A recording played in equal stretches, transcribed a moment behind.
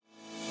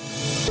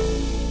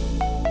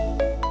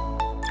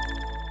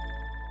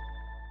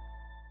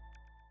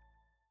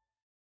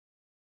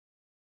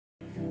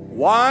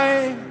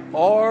Why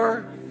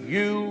are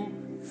you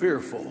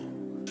fearful?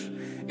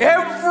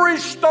 Every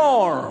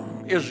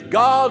storm is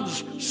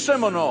God's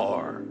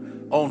seminar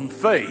on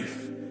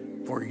faith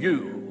for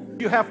you.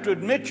 You have to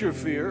admit your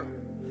fear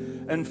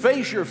and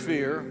face your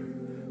fear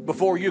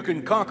before you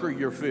can conquer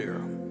your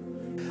fear.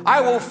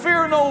 I will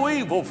fear no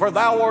evil, for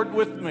thou art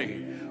with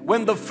me.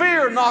 When the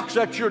fear knocks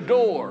at your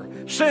door,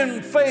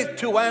 send faith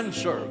to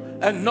answer,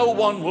 and no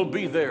one will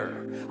be there.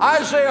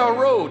 Isaiah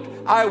wrote,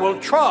 I will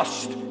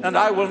trust and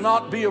I will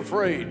not be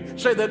afraid.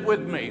 Say that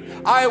with me.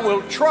 I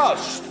will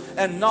trust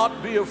and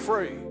not be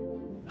afraid.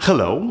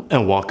 Hello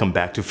and welcome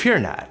back to Fear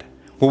Not,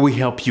 where we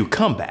help you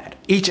combat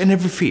each and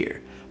every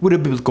fear with a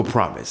biblical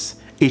promise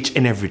each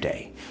and every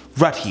day,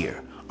 right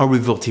here on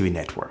Reveal TV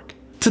Network.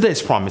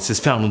 Today's promise is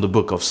found in the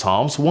book of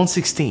Psalms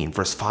 116,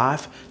 verse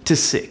 5 to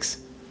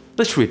 6.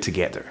 Let's read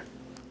together.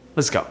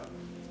 Let's go.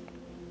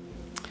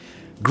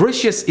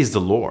 Gracious is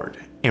the Lord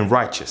and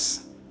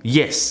righteous.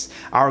 Yes,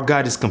 our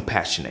God is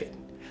compassionate.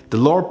 The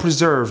Lord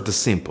preserves the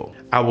simple.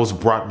 I was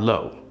brought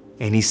low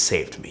and he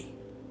saved me.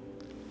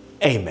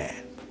 Amen.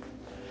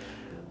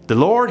 The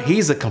Lord,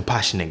 he's a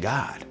compassionate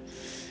God.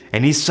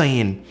 And he's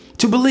saying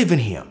to believe in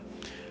him.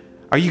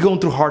 Are you going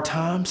through hard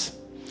times?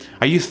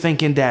 Are you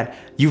thinking that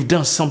you've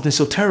done something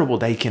so terrible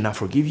that he cannot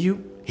forgive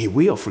you? He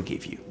will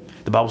forgive you.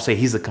 The Bible says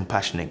he's a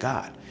compassionate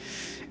God.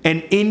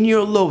 And in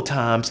your low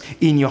times,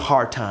 in your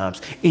hard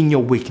times, in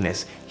your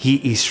weakness, he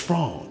is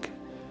strong.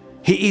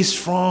 He is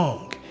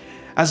strong.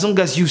 As long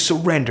as you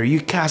surrender,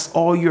 you cast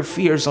all your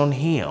fears on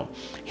him,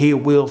 he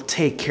will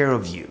take care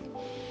of you.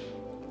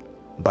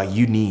 But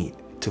you need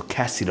to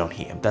cast it on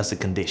him. That's the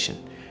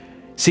condition.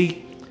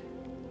 See,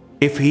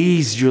 if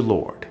he's your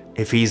Lord,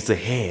 if he's the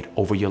head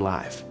over your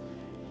life,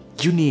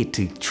 you need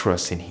to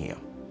trust in him.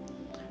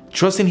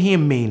 Trusting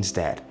him means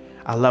that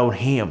allowing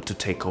him to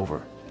take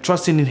over.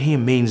 Trusting in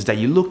him means that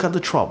you look at the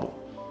trouble,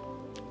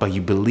 but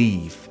you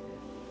believe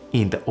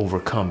in the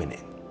overcoming it.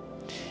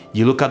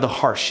 You look at the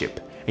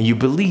hardship and you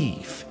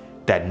believe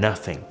that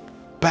nothing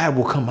bad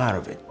will come out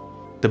of it.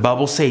 The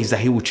Bible says that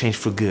he will change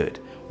for good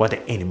what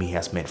the enemy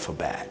has meant for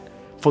bad,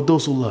 for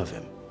those who love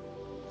him.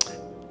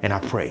 And I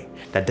pray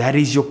that that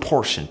is your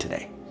portion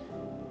today,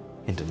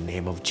 in the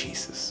name of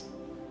Jesus.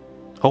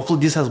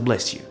 Hopefully this has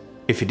blessed you.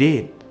 If it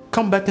did,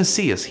 come back and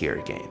see us here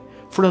again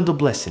for another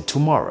blessing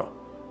tomorrow,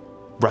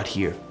 right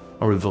here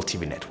on Reveal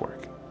TV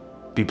Network.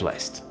 Be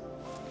blessed.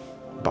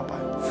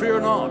 Bye-bye.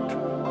 Fear not.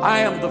 I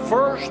am the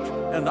first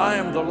and I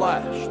am the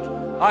last.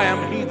 I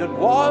am he that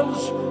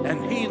was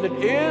and he that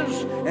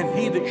is and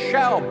he that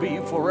shall be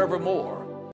forevermore.